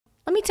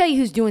me tell you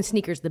who's doing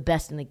sneakers the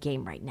best in the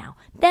game right now.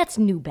 That's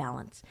New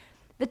Balance.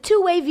 The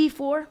two-way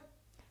V4,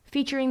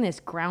 featuring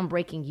this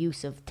groundbreaking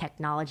use of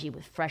technology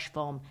with fresh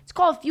foam. It's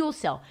called Fuel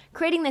Cell,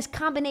 creating this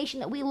combination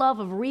that we love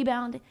of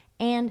rebound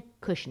and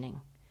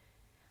cushioning.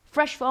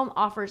 Fresh foam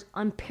offers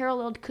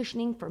unparalleled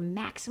cushioning for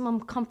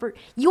maximum comfort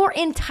your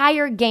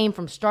entire game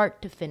from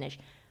start to finish.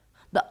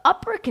 The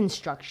upper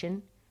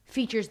construction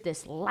features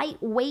this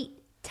lightweight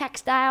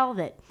textile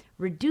that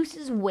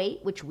reduces weight,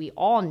 which we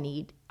all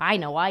need, I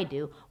know I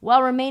do,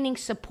 while remaining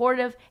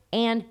supportive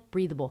and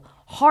breathable.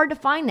 Hard to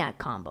find that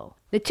combo.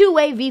 The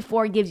two-way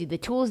V4 gives you the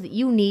tools that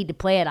you need to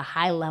play at a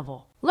high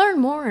level.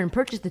 Learn more and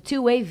purchase the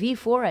two-way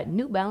V4 at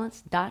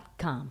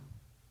newbalance.com.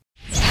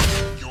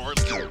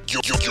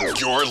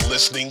 You're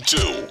listening to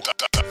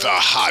the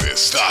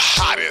hottest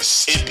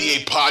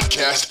NBA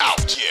podcast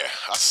out. Yeah,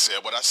 I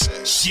said what I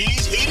said.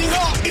 She's heating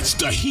up. It's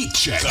the Heat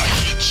Check. The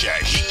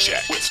Heat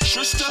Check with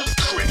Trista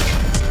Crick.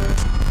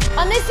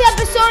 On this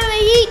episode of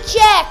the Heat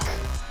Check,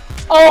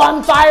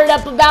 I'm fired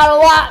up about a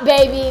lot,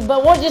 baby,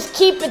 but we'll just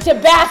keep it to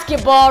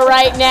basketball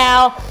right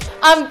now.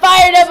 I'm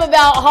fired up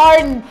about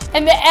Harden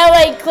and the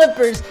LA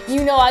Clippers.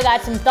 You know I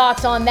got some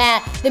thoughts on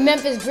that. The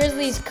Memphis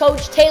Grizzlies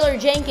coach Taylor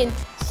Jenkins,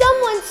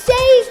 someone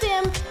save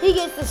him. He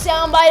gets the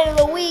soundbite of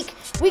the week.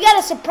 We got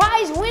a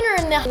surprise winner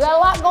in there. We got a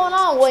lot going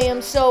on,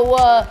 Williams, so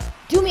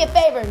do me a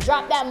favor and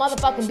drop that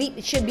motherfucking beat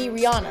that should be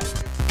Rihanna.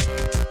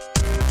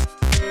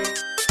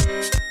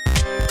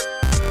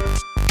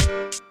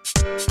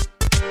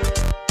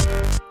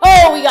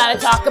 Oh, we gotta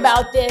talk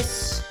about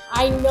this.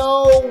 I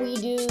know we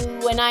do,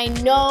 and I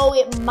know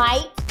it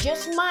might,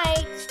 just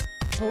might,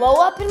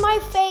 blow up in my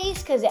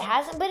face because it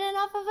hasn't been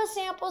enough of a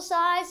sample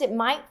size. It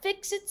might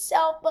fix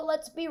itself, but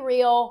let's be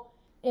real.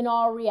 In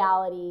all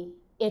reality,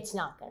 it's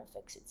not gonna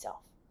fix itself.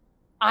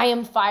 I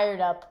am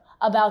fired up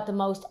about the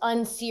most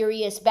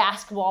unserious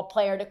basketball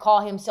player to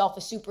call himself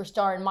a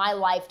superstar in my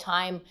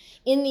lifetime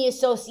in the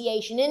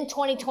association in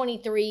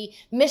 2023,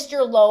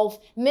 Mr. Loaf,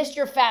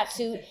 Mr.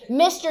 Fatsuit,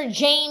 Mr.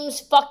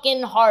 James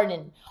fucking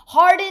Harden.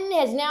 Harden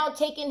has now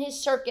taken his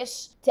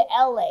circus to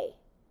LA,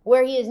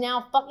 where he is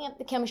now fucking up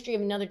the chemistry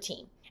of another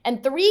team.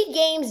 And 3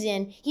 games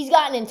in, he's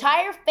got an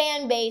entire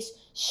fan base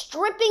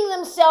stripping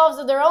themselves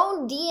of their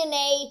own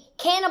DNA,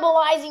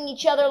 cannibalizing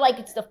each other like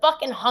it's the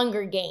fucking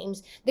Hunger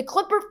Games. The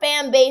Clipper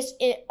fan base,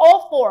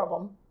 all 4 of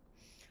them,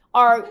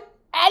 are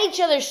at each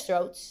other's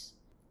throats,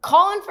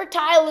 calling for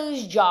Ty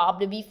Lue's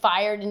job to be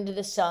fired into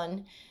the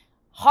sun,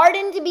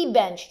 Harden to be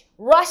benched,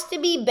 Russ to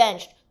be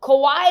benched,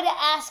 Kawhi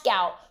to ask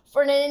out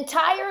for an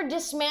entire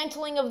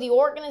dismantling of the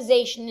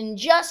organization in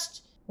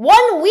just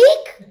 1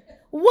 week?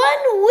 1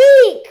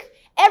 week!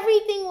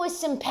 Everything was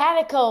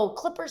simpatico.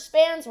 Clippers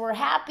fans were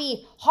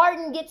happy.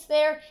 Harden gets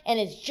there, and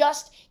it's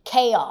just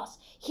chaos.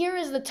 Here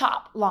is the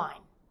top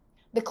line.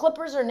 The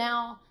Clippers are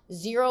now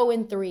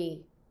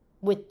 0-3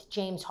 with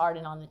James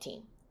Harden on the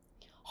team.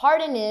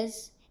 Harden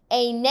is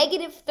a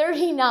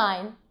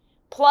 -39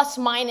 plus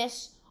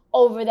minus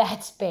over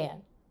that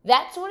span.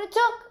 That's what it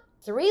took.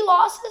 3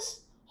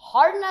 losses.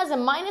 Harden has a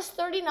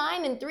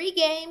 -39 in 3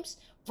 games.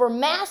 For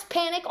mass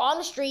panic on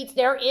the streets,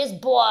 there is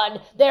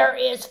blood, there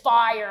is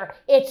fire.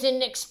 It's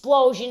an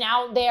explosion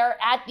out there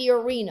at the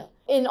arena.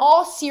 In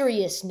all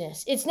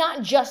seriousness, it's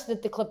not just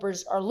that the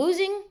Clippers are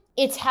losing,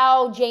 it's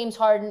how James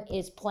Harden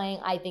is playing.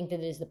 I think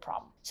that is the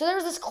problem. So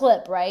there's this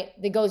clip, right,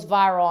 that goes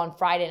viral on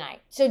Friday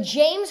night. So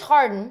James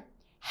Harden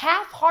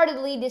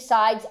half-heartedly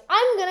decides,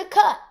 I'm going to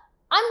cut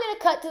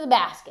to the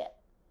basket.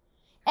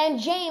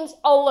 And James,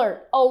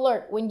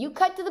 alert, when you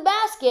cut to the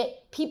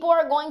basket, people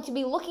are going to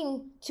be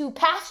looking to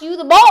pass you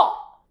the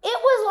ball.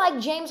 It was like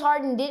James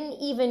Harden didn't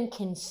even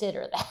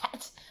consider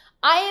that.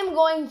 I am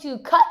going to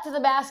cut to the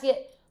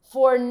basket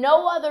for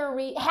no other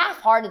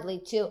half-heartedly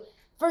too,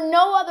 for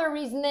no other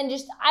reason than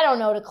just,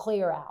 to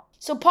clear out.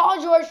 So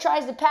Paul George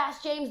tries to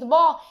pass James the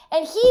ball,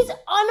 and he's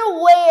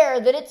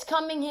unaware that it's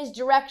coming his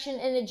direction,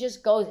 and it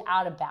just goes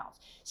out of bounds.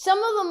 Some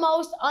of the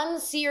most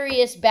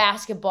unserious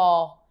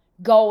basketball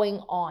going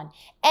on.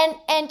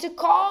 And to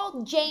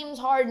call James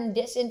Harden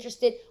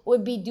disinterested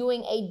would be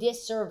doing a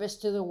disservice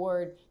to the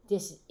word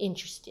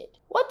disinterested.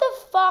 What the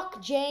fuck,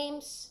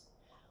 James?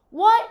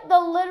 What the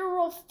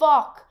literal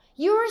fuck?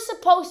 You were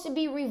supposed to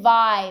be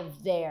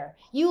revived there.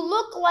 You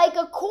look like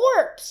a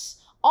corpse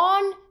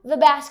on the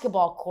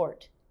basketball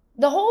court.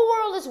 The whole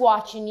world is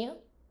watching you,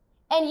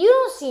 and you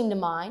don't seem to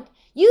mind.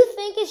 You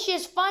think it's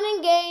just fun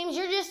and games.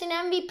 You're just an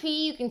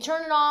MVP. You can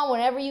turn it on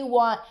whenever you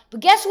want. But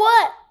guess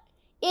what?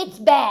 It's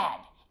bad,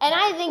 and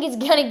I think it's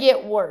going to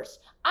get worse.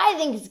 I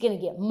think it's going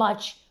to get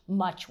much,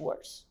 much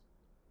worse.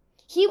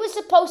 He was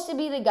supposed to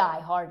be the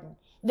guy, Harden,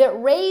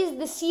 that raised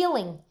the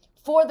ceiling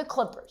for the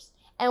Clippers.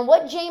 And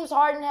what James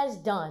Harden has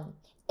done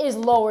is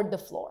lowered the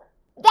floor.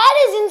 That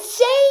is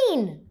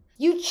insane.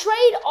 You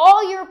trade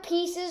all your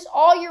pieces,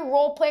 all your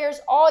role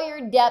players, all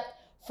your depth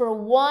for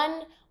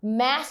one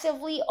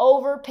massively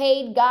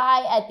overpaid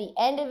guy at the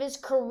end of his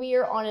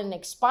career on an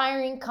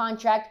expiring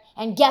contract.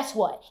 And guess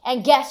what?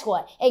 It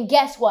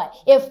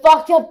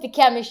fucked up the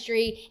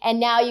chemistry, and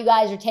now you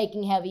guys are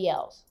taking heavy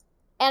L's.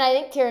 And I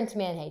think Terrence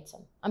Mann hates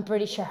him. I'm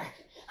pretty sure.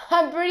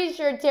 I'm pretty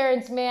sure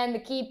Terrence Mann, the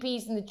key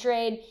piece in the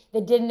trade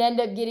that didn't end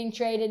up getting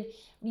traded,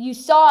 you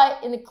saw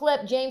it in the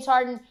clip. James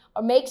Harden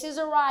makes his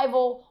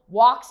arrival,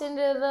 walks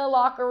into the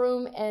locker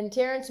room, and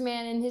Terrence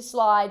Mann in his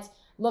slides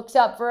looks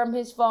up from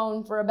his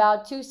phone for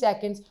about 2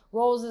 seconds,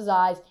 rolls his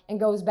eyes, and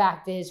goes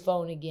back to his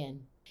phone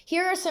again.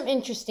 Here are some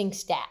interesting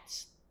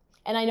stats.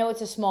 And I know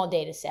it's a small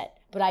data set,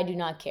 but I do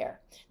not care.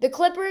 The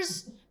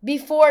Clippers,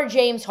 before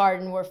James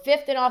Harden, were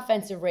 5th in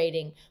offensive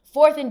rating,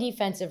 4th in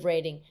defensive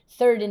rating,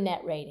 3rd in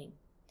net rating.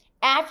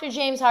 After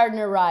James Harden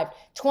arrived,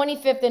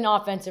 25th in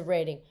offensive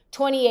rating,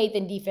 28th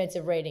in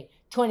defensive rating,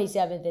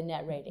 27th in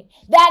net rating.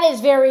 That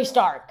is very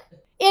stark.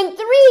 In 3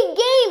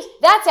 games,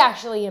 that's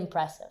actually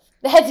impressive.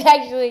 That's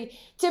actually,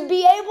 to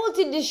be able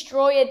to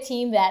destroy a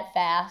team that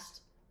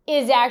fast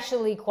is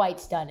actually quite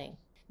stunning.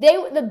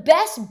 The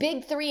best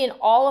big 3 in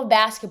all of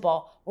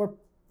basketball were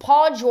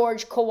Paul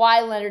George,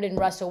 Kawhi Leonard, and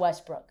Russell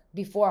Westbrook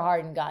before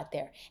Harden got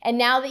there. And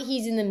now that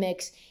he's in the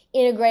mix,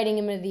 integrating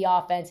him into the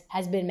offense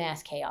has been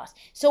mass chaos.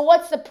 So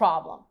what's the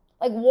problem?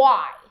 Like,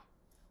 why?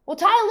 Well,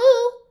 Ty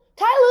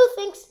Lue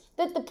thinks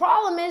that the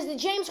problem is that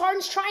James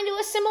Harden's trying to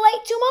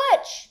assimilate too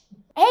much.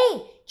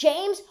 Hey,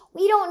 James,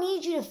 we don't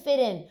need you to fit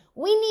in.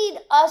 We need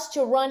us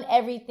to run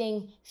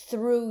everything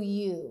through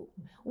you.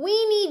 We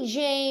need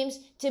James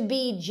to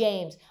be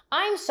James.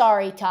 I'm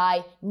sorry,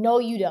 Ty. No,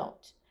 you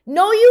don't.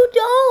 No, you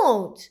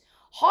don't.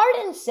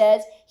 Harden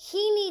says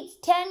he needs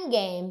 10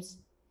 games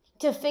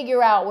to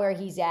figure out where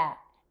he's at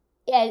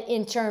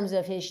in terms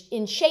of his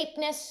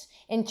in-shapeness,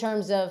 in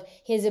terms of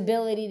his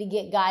ability to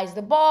get guys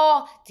the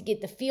ball, to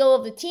get the feel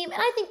of the team.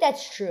 And I think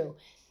that's true.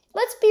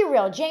 Let's be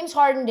real. James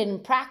Harden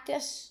didn't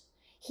practice.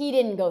 He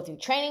didn't go through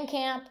training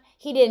camp.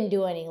 He didn't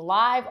do any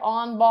live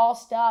on-ball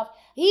stuff.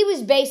 He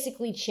was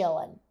basically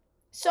chilling.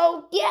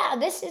 So, yeah,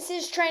 this is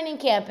his training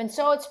camp, and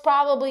so it's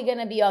probably going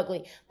to be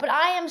ugly. But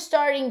I am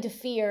starting to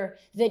fear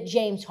that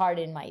James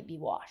Harden might be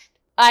washed.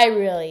 I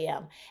really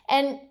am.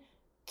 And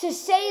to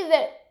say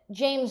that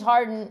James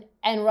Harden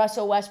and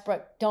Russell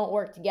Westbrook don't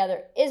work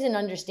together is an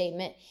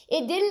understatement.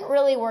 It didn't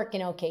really work in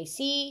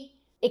OKC,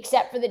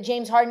 except for that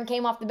James Harden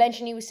came off the bench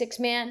and he was 6th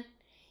man.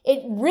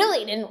 It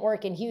really didn't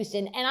work in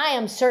Houston, and I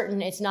am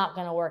certain it's not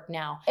going to work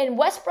now. And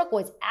Westbrook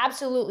was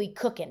absolutely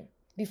cooking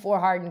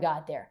before Harden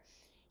got there.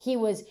 He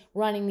was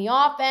running the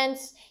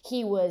offense.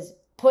 He was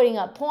putting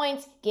up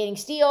points, getting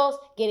steals,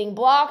 getting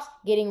blocks,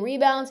 getting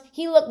rebounds.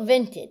 He looked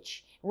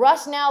vintage.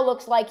 Russ now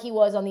looks like he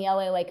was on the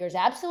LA Lakers,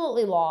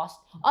 absolutely lost,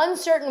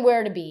 uncertain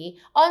where to be,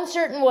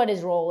 uncertain what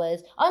his role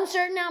is,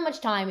 uncertain how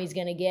much time he's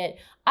going to get.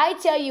 I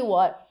tell you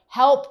what,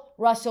 help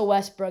Russell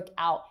Westbrook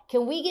out.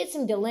 Can we get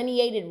some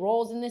delineated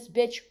roles in this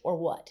bitch or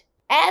what?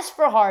 As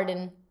for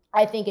Harden,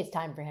 I think it's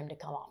time for him to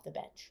come off the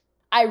bench.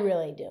 I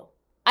really do.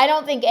 I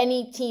don't think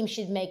any team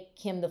should make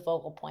him the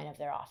focal point of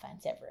their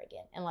offense ever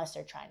again, unless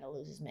they're trying to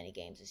lose as many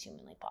games as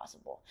humanly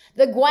possible.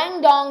 The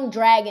Guangdong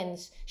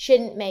Dragons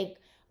shouldn't make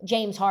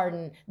James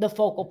Harden the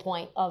focal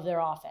point of their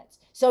offense.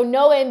 So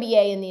no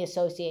NBA in the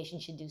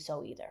association should do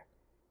so either.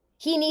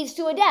 He needs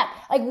to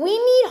adapt. Like, we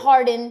need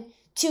Harden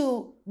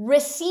to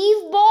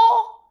receive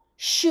ball,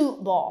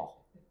 shoot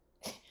ball.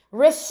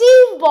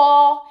 Receive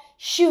ball,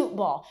 shoot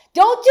ball.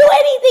 Don't do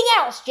anything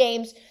else,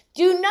 James.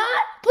 Do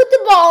not put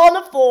the ball on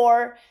the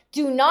floor.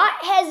 Do not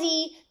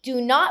hezzy. Do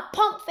not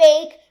pump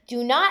fake.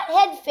 Do not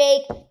head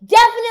fake.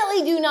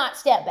 Definitely do not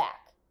step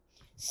back.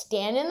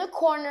 Stand in the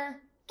corner,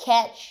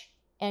 catch,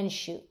 and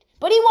shoot.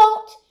 But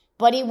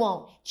he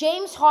won't.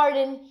 James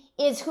Harden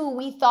is who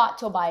we thought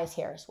Tobias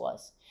Harris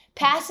was.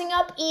 Passing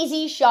up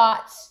easy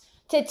shots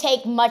to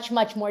take much,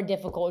 much more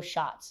difficult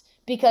shots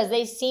because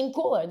they seem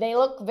cooler. They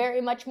look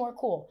very much more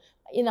cool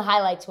in the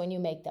highlights when you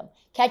make them.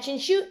 Catch and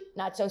shoot,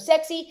 not so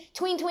sexy.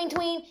 Tween, tween,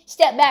 tween.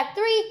 Step back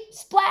 3,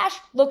 splash,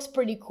 looks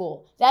pretty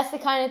cool. That's the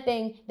kind of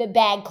thing that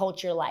bag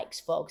culture likes,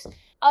 folks.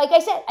 Like I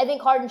said, I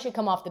think Harden should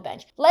come off the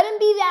bench. Let him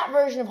be that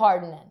version of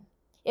Harden then.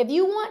 If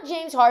you want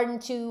James Harden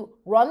to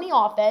run the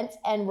offense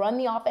and run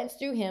the offense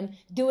through him,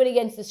 do it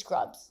against the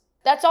scrubs.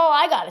 That's all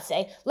I got to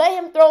say. Let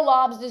him throw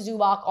lobs to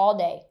Zubac all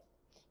day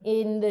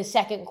in the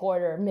second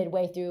quarter,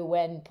 midway through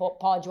when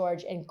Paul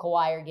George and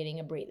Kawhi are getting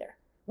a breather.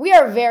 We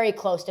are very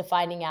close to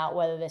finding out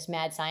whether this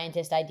mad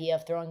scientist idea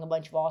of throwing a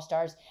bunch of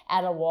all-stars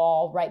at a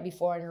wall right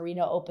before an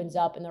arena opens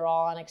up and they're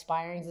all on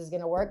expirings is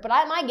going to work. But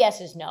my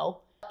guess is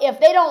no. If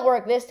they don't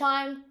work this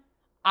time,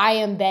 I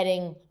am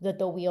betting that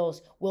the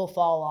wheels will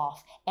fall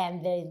off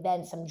and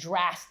then some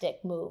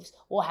drastic moves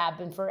will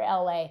happen for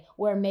LA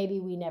where maybe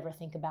we never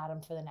think about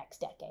them for the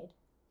next decade.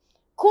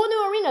 Cool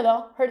new arena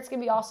though. Heard it's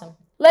going to be awesome.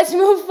 Let's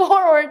move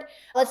forward.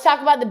 Let's talk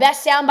about the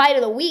best soundbite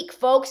of the week,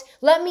 folks.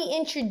 Let me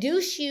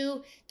introduce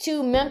you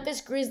to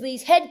Memphis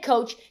Grizzlies head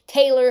coach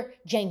Taylor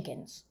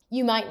Jenkins.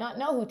 You might not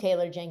know who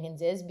Taylor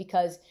Jenkins is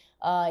because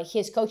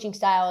his coaching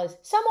style is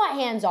somewhat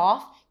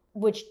hands-off,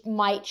 which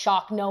might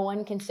shock no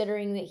one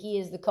considering that he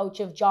is the coach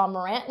of Ja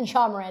Morant, and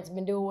Ja Morant's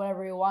been doing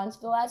whatever he wants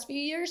for the last few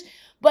years.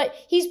 But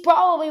he's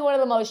probably one of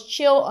the most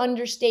chill,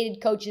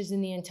 understated coaches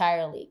in the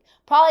entire league.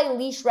 Probably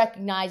least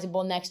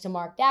recognizable next to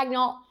Mark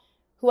Daigneault,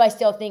 who I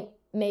still think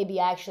maybe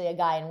actually a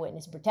guy in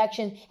witness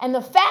protection. And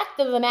the fact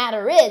of the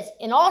matter is,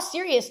 in all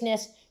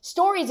seriousness,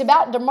 stories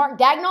about DeMarc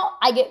Dagnall,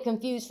 I get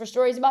confused for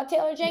stories about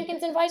Taylor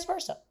Jenkins and vice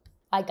versa.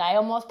 Like, I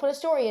almost put a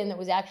story in that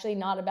was actually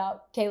not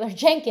about Taylor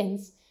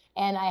Jenkins,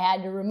 and I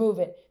had to remove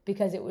it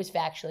because it was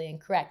factually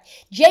incorrect.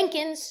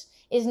 Jenkins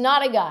is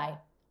not a guy,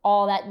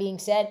 all that being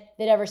said,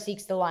 that ever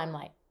seeks the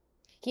limelight.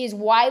 He is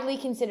widely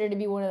considered to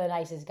be one of the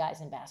nicest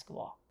guys in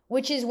basketball,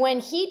 which is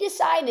when he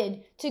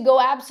decided to go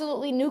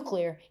absolutely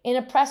nuclear in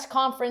a press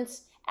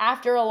conference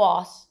after a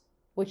loss,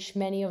 which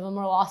many of them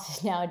are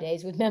losses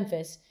nowadays with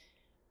Memphis.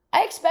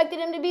 I expected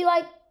him to be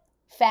like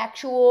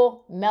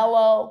factual,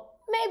 mellow,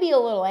 maybe a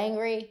little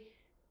angry.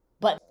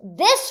 But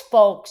this,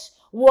 folks,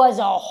 was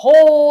a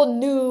whole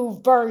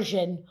new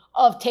version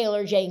of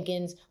Taylor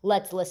Jenkins.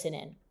 Let's listen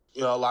in.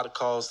 A lot of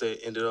calls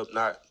that ended up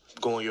not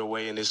going your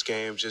way in this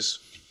game. Just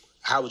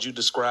how would you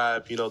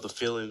describe, the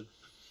feeling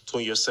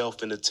between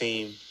yourself and the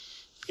team,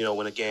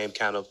 when a game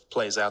kind of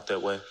plays out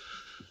that way?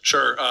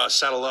 Sure.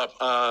 Saddle up.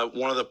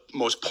 One of the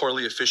most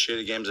poorly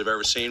officiated games I've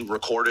ever seen.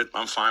 Recorded.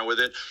 I'm fine with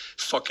it.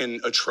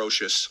 Fucking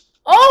atrocious.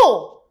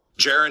 Oh!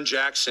 Jaren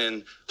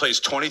Jackson plays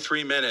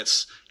 23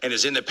 minutes and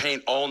is in the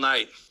paint all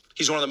night.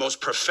 He's one of the most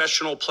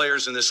professional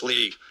players in this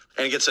league,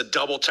 and he gets a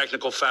double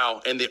technical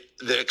foul. And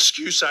the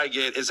excuse I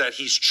get is that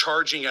he's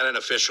charging at an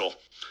official.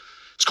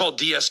 It's called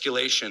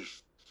de-escalation.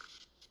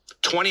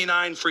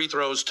 29 free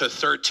throws to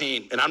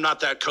 13, and I'm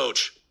not that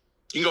coach.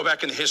 You can go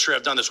back in the history.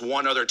 I've done this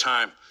one other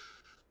time.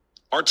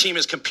 Our team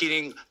is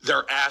competing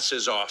their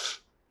asses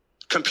off.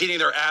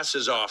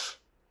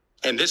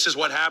 And this is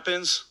what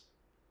happens.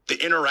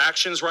 The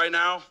interactions right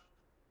now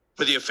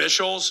with the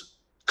officials,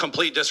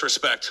 complete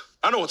disrespect.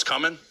 I know what's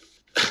coming.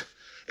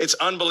 It's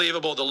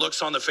unbelievable the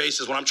looks on the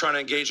faces when I'm trying to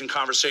engage in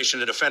conversation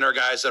to defend our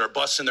guys that are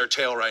busting their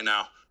tail right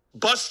now.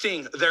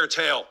 Busting their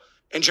tail.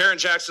 And Jaren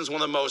Jackson's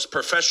one of the most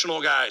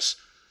professional guys.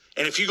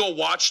 And if you go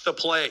watch the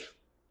play,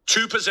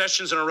 2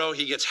 possessions in a row,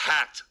 he gets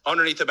hacked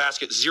underneath the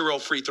basket, 0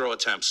 free throw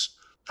attempts.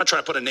 I'm not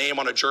trying to put a name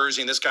on a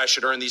jersey and this guy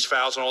should earn these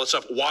fouls and all this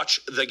stuff. Watch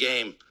the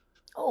game.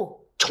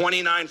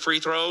 29 free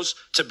throws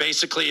to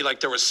basically like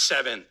there was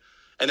 7.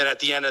 And then at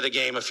the end of the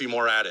game, a few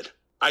more added.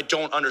 I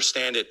don't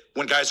understand it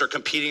when guys are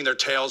competing their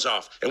tails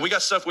off. And we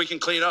got stuff we can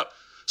clean up.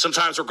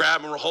 Sometimes we're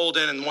grabbing, we're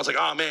holding, and one's like,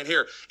 oh man,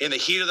 here. In the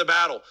heat of the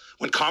battle,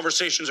 when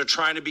conversations are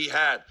trying to be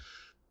had,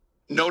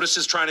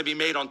 notices trying to be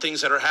made on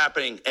things that are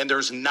happening, and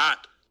there's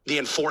not the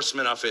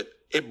enforcement of it.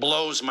 It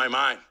blows my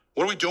mind.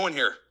 What are we doing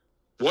here?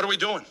 What are we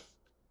doing?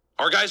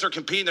 Our guys are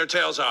competing their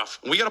tails off.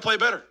 And we got to play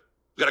better.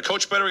 We got to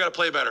coach better. We got to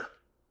play better.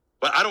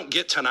 But I don't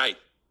get tonight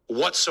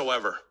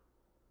whatsoever.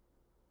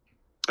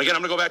 Again,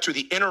 I'm going to go back to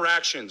the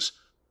interactions.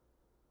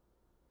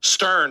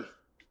 Stern.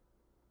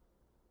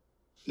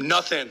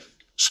 Nothing.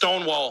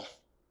 Stonewall.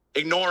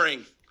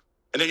 Ignoring.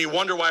 And then you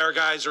wonder why our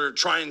guys are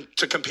trying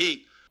to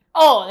compete.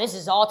 Oh, this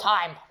is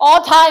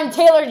all-time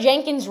Taylor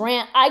Jenkins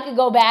rant. I could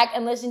go back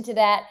and listen to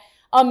that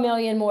a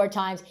million more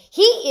times.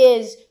 He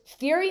is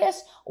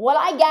furious. What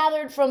I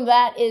gathered from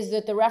that is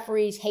that the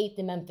referees hate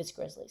the Memphis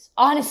Grizzlies.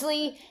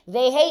 Honestly,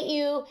 they hate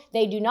you.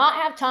 They do not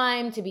have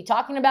time to be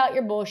talking about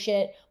your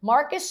bullshit.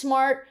 Marcus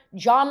Smart,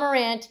 John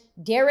Morant,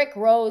 Derrick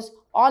Rose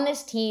on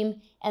this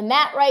team, and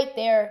that right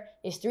there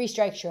is 3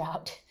 strikes you're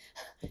out.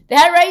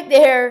 That right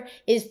there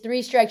is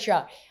 3 strikes you're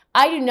out.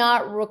 I do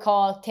not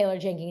recall Taylor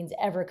Jenkins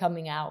ever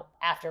coming out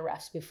after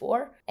refs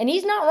before, and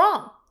he's not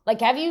wrong.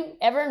 Like, have you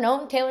ever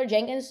known Taylor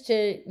Jenkins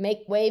to make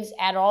waves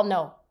at all?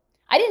 No.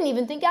 I didn't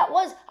even think I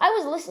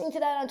was listening to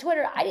that on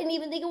Twitter. I didn't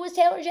even think it was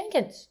Taylor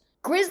Jenkins.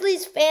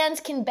 Grizzlies fans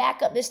can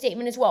back up this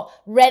statement as well.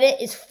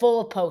 Reddit is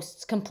full of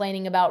posts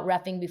complaining about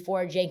reffing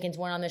before Jenkins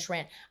went on this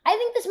rant. I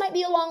think this might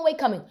be a long way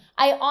coming.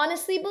 I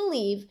honestly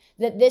believe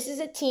that this is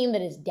a team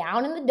that is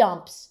down in the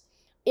dumps,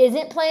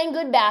 isn't playing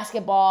good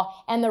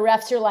basketball, and the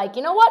refs are like,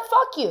 you know what?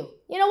 Fuck you.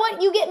 You know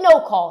what? You get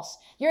no calls.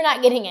 You're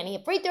not getting any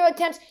free throw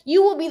attempts.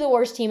 You will be the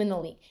worst team in the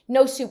league.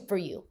 No soup for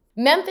you.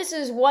 Memphis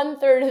is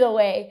 1/3 of the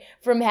way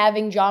from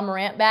having John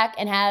Morant back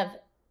and have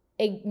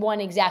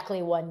won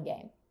exactly 1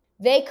 game.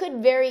 They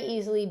could very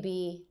easily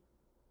be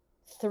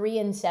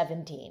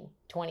 3-17,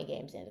 20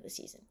 games into the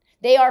season.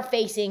 They are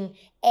facing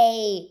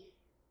a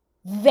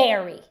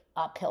very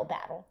uphill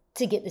battle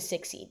to get the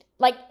 6th seed.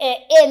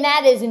 And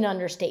that is an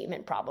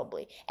understatement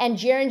probably. And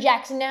Jaren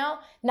Jackson now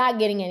not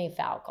getting any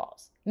foul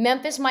calls.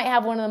 Memphis might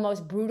have one of the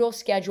most brutal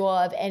schedule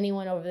of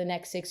anyone over the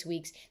next 6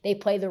 weeks. They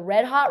play the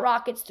Red Hot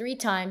Rockets 3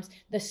 times,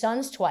 the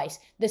Suns twice,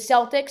 the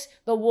Celtics,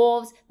 the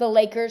Wolves, the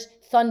Lakers,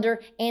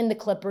 Thunder, and the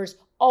Clippers.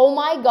 Oh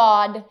my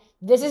God,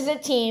 this is a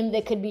team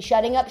that could be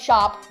shutting up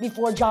shop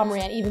before John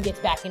Morant even gets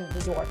back into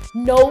the door.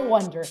 No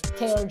wonder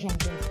Taylor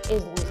Jenkins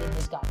is losing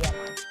his goddamn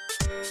mind.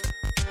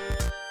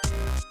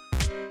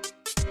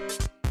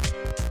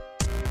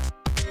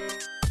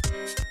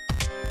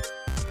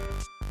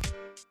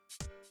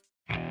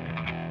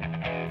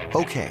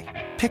 Okay,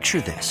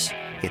 picture this.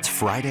 It's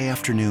Friday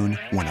afternoon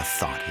when a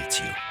thought hits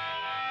you.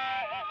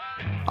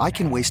 I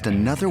can waste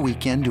another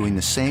weekend doing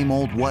the same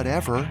old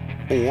whatever,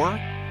 or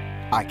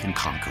I can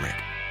conquer it.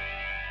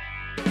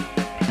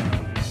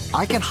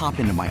 I can hop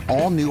into my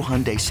all-new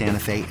Hyundai Santa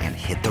Fe and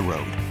hit the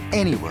road.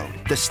 Any road.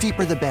 The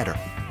steeper, the better.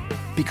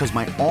 Because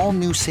my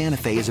all-new Santa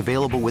Fe is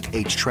available with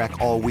H-Track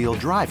all-wheel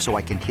drive, so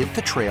I can hit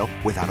the trail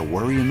without a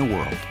worry in the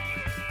world.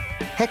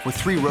 Heck, with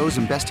 3 rows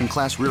and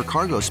best-in-class rear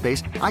cargo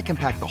space, I can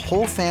pack the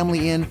whole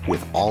family in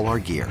with all our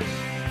gear.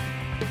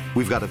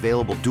 We've got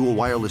available dual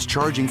wireless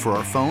charging for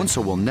our phones,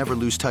 so we'll never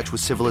lose touch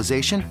with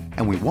civilization,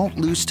 and we won't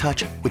lose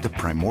touch with the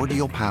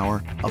primordial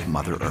power of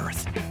Mother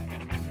Earth.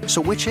 So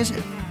which is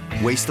it?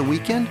 Waste the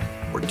weekend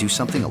or do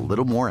something a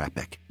little more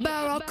epic?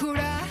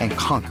 And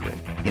conquer it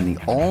in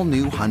the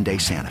all-new Hyundai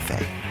Santa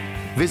Fe.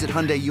 Visit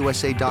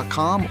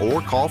HyundaiUSA.com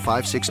or call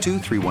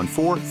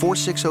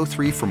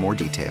 562-314-4603 for more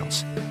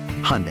details.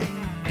 Hyundai,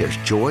 there's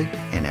joy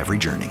in every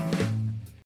journey.